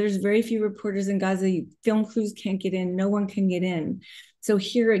know, there's very few reporters in Gaza, film crews can't get in, no one can get in. So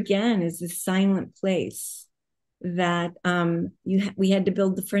here again is this silent place that we had to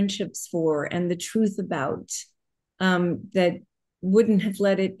build the friendships for and the truth about, that wouldn't have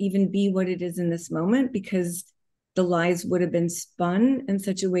let it even be what it is in this moment, because the lies would have been spun in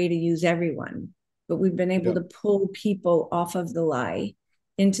such a way to use everyone. But we've been able to pull people off of the lie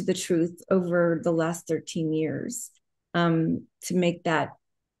into the truth over the last 13 years, to make that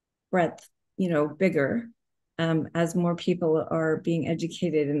breadth, you know, bigger. as more people are being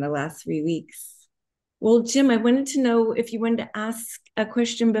educated in the last 3 weeks. Well, Jim, I wanted to know if you wanted to ask a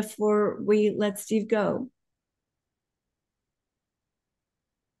question before we let Steve go.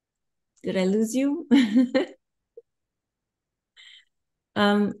 Did I lose you?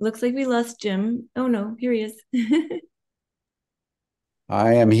 Looks like we lost Jim. Oh no, here he is.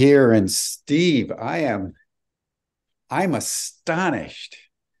 I am here, and Steve, I'm astonished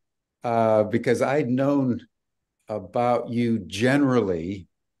because I'd known about you generally,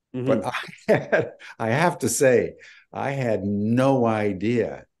 but I have to say, I had no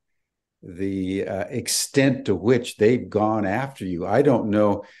idea the extent to which they've gone after you. I don't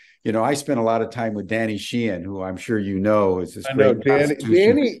know. You know, I spent a lot of time with Danny Sheehan, who I'm sure you know is this I know great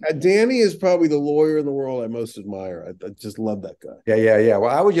Danny is probably the lawyer in the world I most admire. I just love that guy. Yeah.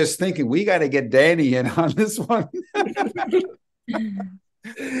 Well, I was just thinking we got to get Danny in on this one.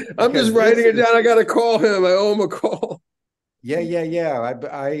 I'm just writing it down. I got to call him. I owe him a call. Yeah.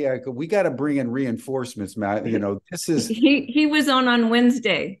 We got to bring in reinforcements, Matt. You know, this is he was on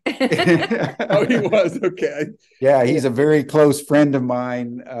Wednesday. Oh, he was. Okay. Yeah, he's a very close friend of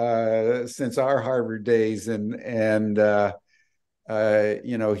mine since our Harvard days, and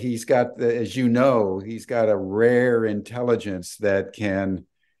you know, he's got, as you know, he's got a rare intelligence that can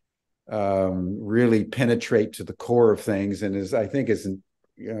really penetrate to the core of things, and I think he's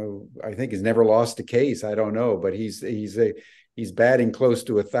never lost a case. I don't know, but he's batting close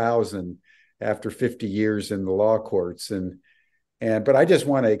to 1,000 after 50 years in the law courts, but I just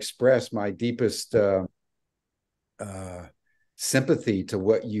want to express my deepest sympathy to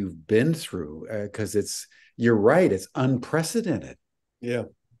what you've been through, because you're right, it's unprecedented. Yeah.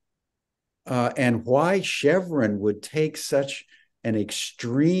 And why Chevron would take such an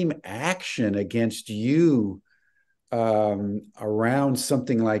extreme action against you around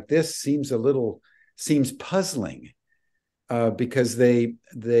something like this seems puzzling, because they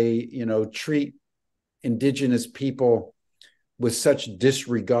treat indigenous people with such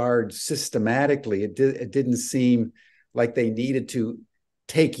disregard systematically. It didn't seem like they needed to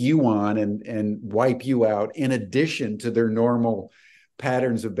take you on and wipe you out in addition to their normal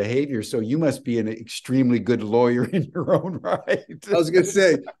patterns of behavior. So you must be an extremely good lawyer in your own right. I was going to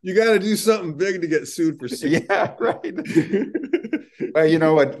say, you got to do something big to get sued for something. Yeah, right. Well, you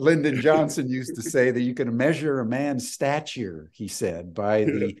know what Lyndon Johnson used to say, that you can measure a man's stature, he said, by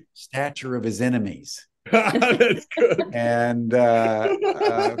the stature of his enemies. That's good. And I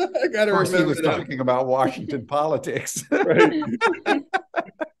got to remember, he was that. talking about Washington politics. Right.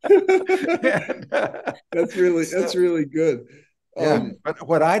 That's really good. Yeah, but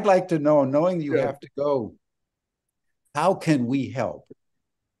what I'd like to know, knowing you have to go, how can we help?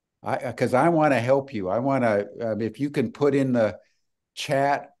 Because I want to help you. I want to, if you can put in the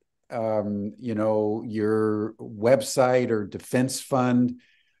chat, you know, your website or defense fund.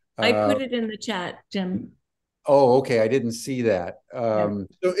 I put it in the chat, Jim. Oh, okay. I didn't see that. So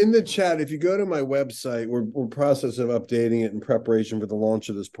in the chat, if you go to my website, we're in process of updating it in preparation for the launch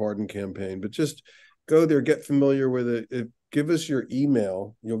of this pardon campaign. But just go there, get familiar with it. Give us your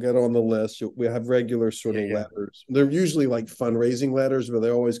email. You'll get on the list. We have regular sort of letters. They're usually like fundraising letters, but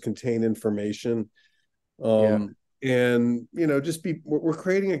they always contain information. And, you know, we're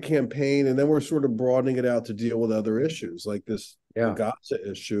creating a campaign, and then we're sort of broadening it out to deal with other issues like this Gaza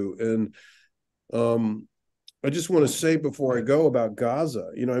issue. And I just want to say before I go about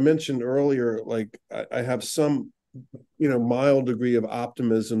Gaza, you know, I mentioned earlier, like I have some, you know, mild degree of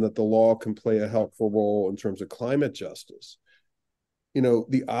optimism that the law can play a helpful role in terms of climate justice. You know,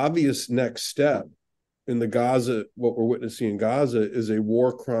 the obvious next step in the Gaza, what we're witnessing in Gaza, is a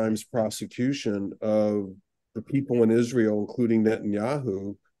war crimes prosecution of the people in Israel, including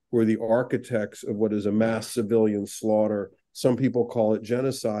Netanyahu, who are the architects of what is a mass civilian slaughter. Some people call it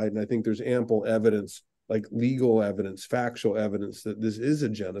genocide, and I think there's ample evidence, like legal evidence, factual evidence, that this is a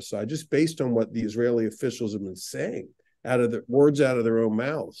genocide, just based on what the Israeli officials have been saying, out of the words out of their own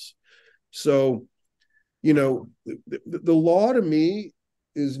mouths. So, you know, the law to me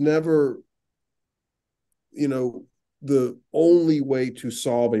is never, you know, the only way to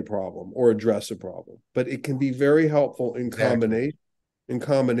solve a problem or address a problem, but it can be very helpful in combination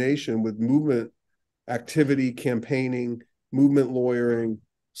with movement activity, campaigning, movement lawyering,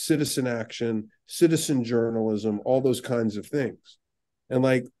 citizen action, citizen journalism, all those kinds of things. And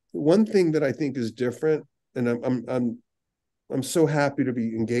like one thing that I think is different, and I'm so happy to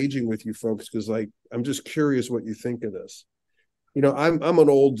be engaging with you folks, because like I'm just curious what you think of this. You know, I'm an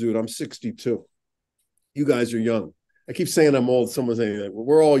old dude. I'm 62. You guys are young. I keep saying I'm old. Someone's saying that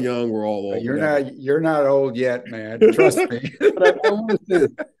we're all young, we're all old. You're not old yet, man. Trust me. But I want to say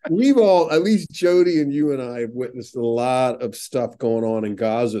this. We've all, at least Jody and you and I, have witnessed a lot of stuff going on in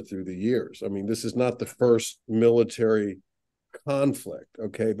Gaza through the years. I mean, this is not the first military conflict,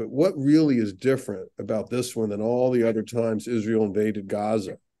 okay? But what really is different about this one than all the other times Israel invaded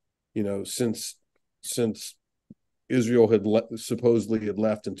Gaza, since Israel had supposedly had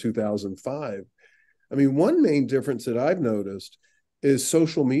left in 2005? I mean, one main difference that I've noticed is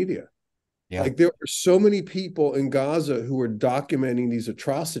social media. Yeah. Like, there are so many people in Gaza who are documenting these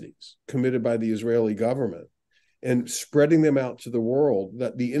atrocities committed by the Israeli government and spreading them out to the world,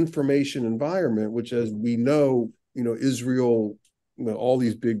 that the information environment, which, as we know, Israel, all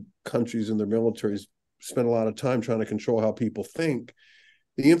these big countries and their militaries spend a lot of time trying to control how people think.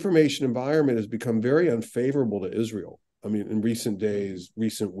 The information environment has become very unfavorable to Israel. I mean, in recent days,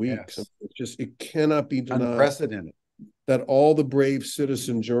 recent weeks, yes. It cannot be denied. Unprecedented. That all the brave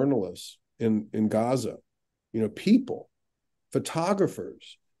citizen journalists in Gaza, people,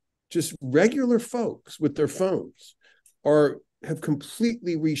 photographers, just regular folks with their phones have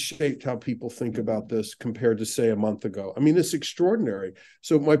completely reshaped how people think about this compared to, say, a month ago. I mean, it's extraordinary.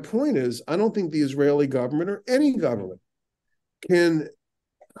 So my point is, I don't think the Israeli government or any government can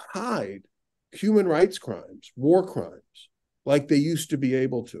hide human rights crimes, war crimes, like they used to be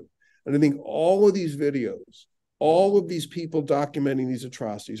able to. And I think all of these videos, all of these people documenting these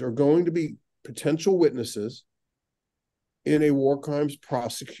atrocities are going to be potential witnesses in a war crimes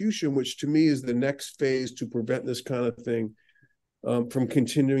prosecution, which to me is the next phase to prevent this kind of thing from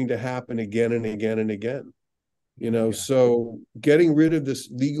continuing to happen again and again and again. So getting rid of this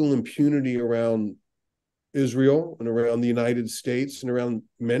legal impunity around Israel and around the United States and around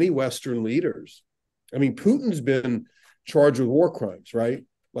many Western leaders. I mean, Putin's been charged with war crimes, right?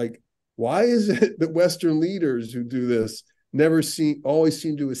 Like, why is it that Western leaders who do this always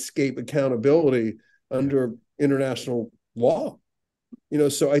seem to escape accountability under international law?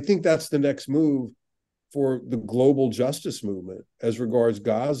 So I think that's the next move for the global justice movement as regards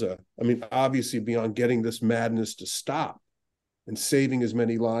Gaza. I mean, obviously, beyond getting this madness to stop and saving as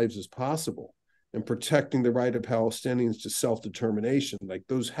many lives as possible and protecting the right of Palestinians to self-determination, like,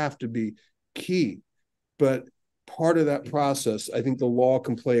 those have to be key. But part of that process, I think the law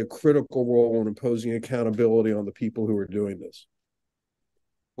can play a critical role in imposing accountability on the people who are doing this.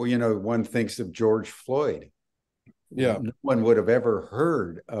 Well, one thinks of George Floyd. Yeah. No one would have ever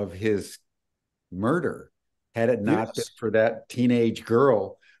heard of his murder had it not been for that teenage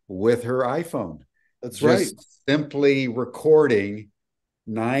girl with her iPhone. That's just right. Simply recording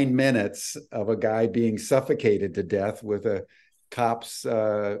 9 minutes of a guy being suffocated to death with a cop's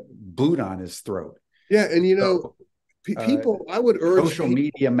boot on his throat. Yeah, and people, I would urge social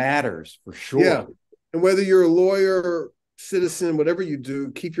media matters for sure. Yeah, and whether you're a lawyer, citizen, whatever you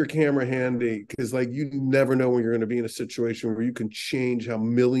do, keep your camera handy, because you never know when you're going to be in a situation where you can change how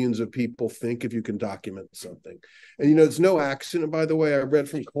millions of people think if you can document something. And it's no accident, by the way. I read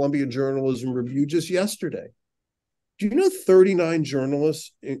from Columbia Journalism Review just yesterday. Do you know 39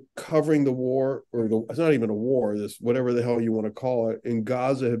 journalists covering the war, it's not even a war, this whatever the hell you want to call it, in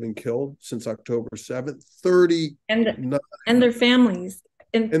Gaza have been killed since October 7th? 30 and their families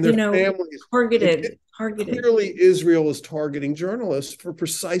and their families targeted. Clearly, Israel is targeting journalists for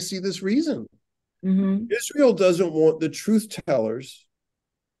precisely this reason. Mm-hmm. Israel doesn't want the truth tellers,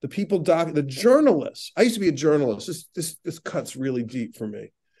 the people the journalists. I used to be a journalist. This cuts really deep for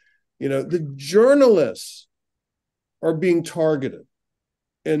me. The journalists are being targeted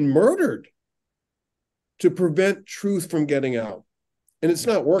and murdered to prevent truth from getting out. And it's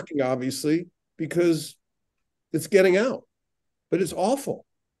not working, obviously, because it's getting out. But it's awful.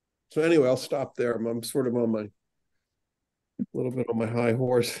 So anyway, I'll stop there. I'm sort of on a little bit on my high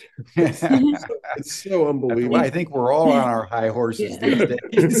horse. It's so unbelievable. I think we're all on our high horses these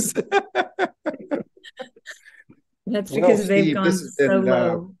days. That's because they've gone so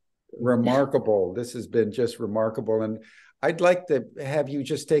low. Remarkable. This has been just remarkable. And I'd like to have you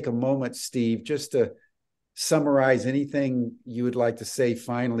just take a moment, Steve, just to summarize anything you would like to say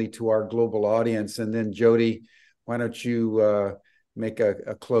finally to our global audience. And then Jody, why don't you make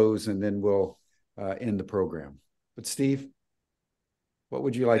a close, and then we'll end the program. But Steve, what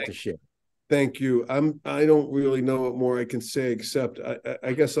would you like to share? Thank you. I don't really know what more I can say, except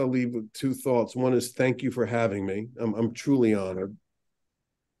I guess I'll leave with two thoughts. One is thank you for having me. I'm truly honored.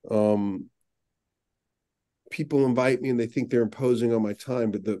 People invite me and they think they're imposing on my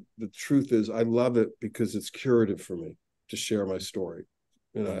time, but the truth is I love it because it's curative for me to share my story.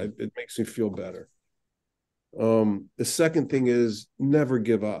 It makes me feel better. The second thing is never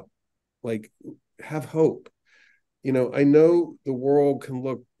give up. Have hope. I know the world can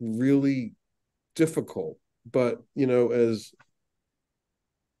look really difficult, but, as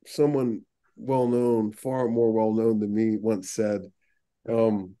someone well-known, far more well-known than me once said,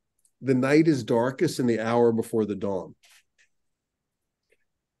 the night is darkest in the hour before the dawn.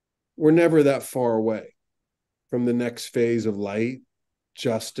 We're never that far away from the next phase of light,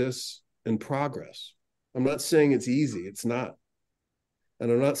 justice, and progress. I'm not saying it's easy. It's not.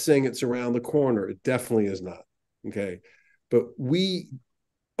 And I'm not saying it's around the corner. It definitely is not. Okay. But we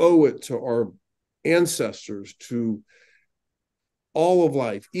owe it to our ancestors, to all of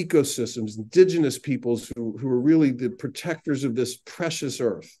life, ecosystems, indigenous peoples who are really the protectors of this precious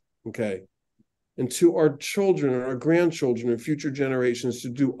earth, okay? And to our children and our grandchildren and future generations to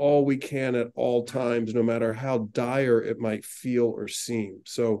do all we can at all times, no matter how dire it might feel or seem.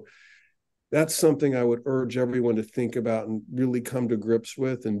 So that's something I would urge everyone to think about and really come to grips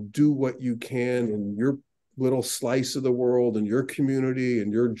with, and do what you can in your little slice of the world and your community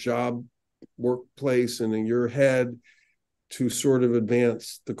and your job workplace and in your head to sort of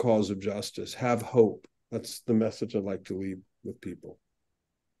advance the cause of justice. Have hope. That's the message I'd like to leave with people.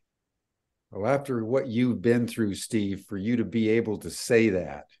 Well, after what you've been through, Steve, for you to be able to say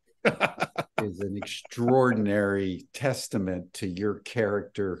that is an extraordinary testament to your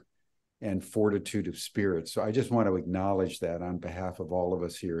character and fortitude of spirit. So I just want to acknowledge that on behalf of all of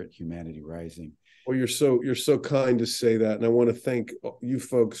us here at Humanity Rising. Well, you're so kind to say that. And I want to thank you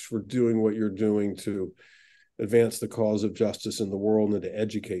folks for doing what you're doing to advance the cause of justice in the world and to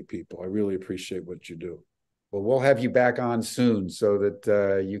educate people. I really appreciate what you do. Well, we'll have you back on soon so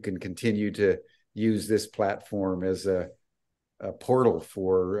that you can continue to use this platform as a portal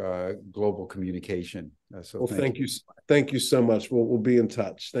for global communication. So well, thank you. Thank you so much. We'll be in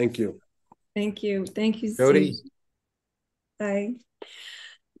touch. Thank you. Thank you. Thank you, Jody. Steve. Bye.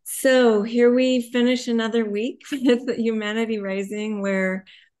 So here we finish another week with Humanity Rising, where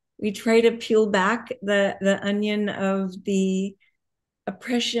we try to peel back the onion of the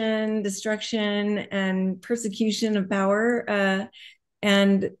oppression, destruction, and persecution of power,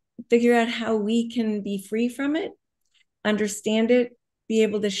 and figure out how we can be free from it, understand it, be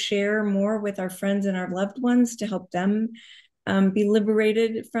able to share more with our friends and our loved ones to help them be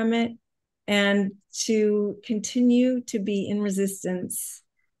liberated from it, and to continue to be in resistance.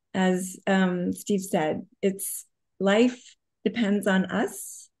 As Steve said, it's life depends on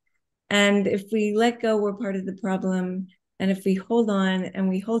us. And if we let go, we're part of the problem. And if we hold on and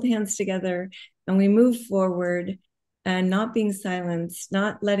we hold hands together and we move forward, and not being silenced,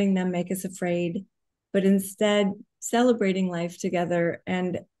 not letting them make us afraid, but instead celebrating life together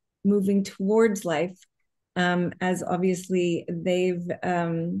and moving towards life, as obviously they've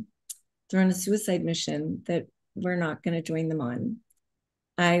thrown a suicide mission that we're not going to join them on.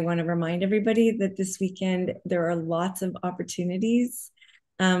 I want to remind everybody that this weekend there are lots of opportunities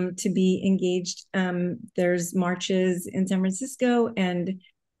to be engaged. There's marches in San Francisco and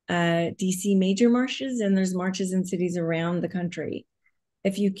DC major marches, and there's marches in cities around the country.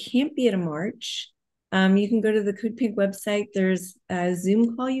 If you can't be at a march, you can go to the CODEPINK website. There's a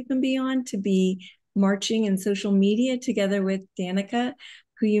Zoom call you can be on to be marching in social media together with Danica,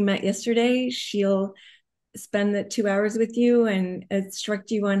 who you met yesterday. She'll spend the 2 hours with you and instruct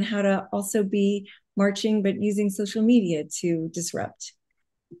you on how to also be marching, but using social media to disrupt.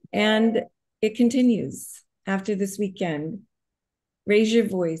 And it continues after this weekend. Raise your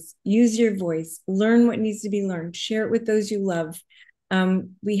voice, use your voice, learn what needs to be learned, share it with those you love.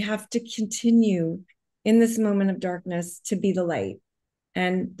 We have to continue in this moment of darkness to be the light.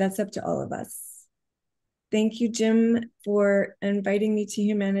 And that's up to all of us. Thank you, Jim, for inviting me to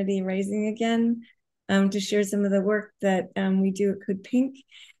Humanity Rising again, to share some of the work that we do at CODEPINK.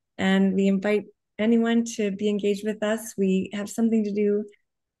 And we invite anyone to be engaged with us. We have something to do.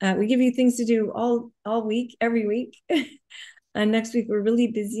 We give you things to do all week, every week. And next week, we're really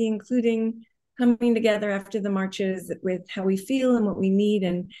busy, including coming together after the marches with how we feel and what we need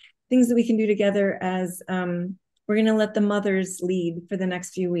and things that we can do together as we're going to let the mothers lead for the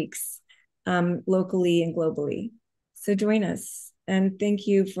next few weeks, locally and globally. So join us. And thank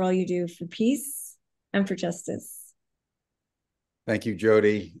you for all you do for peace and for justice. Thank you,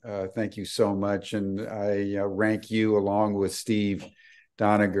 Jody. Thank you so much. And I rank you along with Steve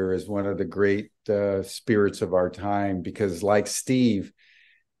Donziger as one of the great spirits of our time, because like Steve,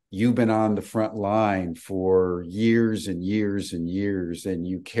 you've been on the front line for years and years and years, and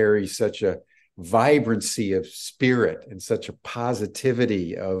you carry such a vibrancy of spirit and such a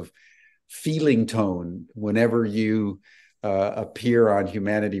positivity of feeling tone whenever you appear on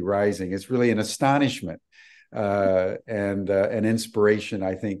Humanity Rising. It's really an astonishment and an inspiration,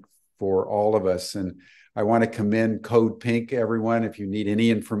 I think, for all of us. And I want to commend Code Pink, everyone. If you need any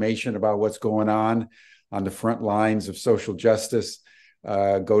information about what's going on the front lines of social justice,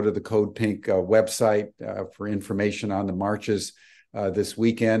 go to the Code Pink website for information on the marches this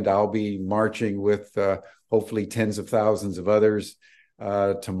weekend. I'll be marching with hopefully tens of thousands of others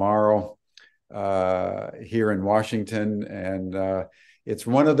tomorrow here in Washington. And it's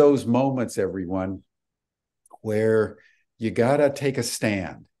one of those moments, everyone, where you got to take a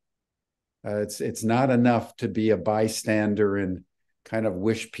stand. It's not enough to be a bystander and kind of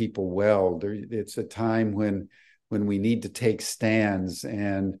wish people well. It's a time when we need to take stands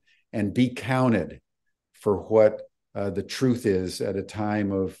and be counted for what the truth is at a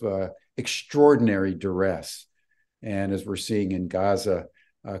time of extraordinary duress, and as we're seeing in Gaza,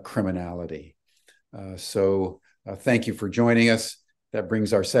 criminality. So thank you for joining us. That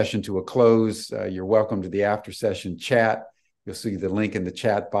brings our session to a close. You're welcome to the after session chat. You'll see the link in the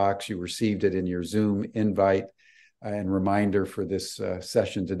chat box. You received it in your Zoom invite and reminder for this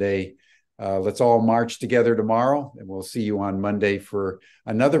session today. Let's all march together tomorrow, and we'll see you on Monday for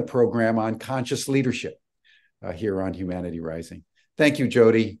another program on conscious leadership here on Humanity Rising. Thank you,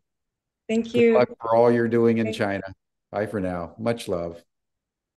 Jody. Thank you. Good luck for all you're doing in China. Bye for now. Much love.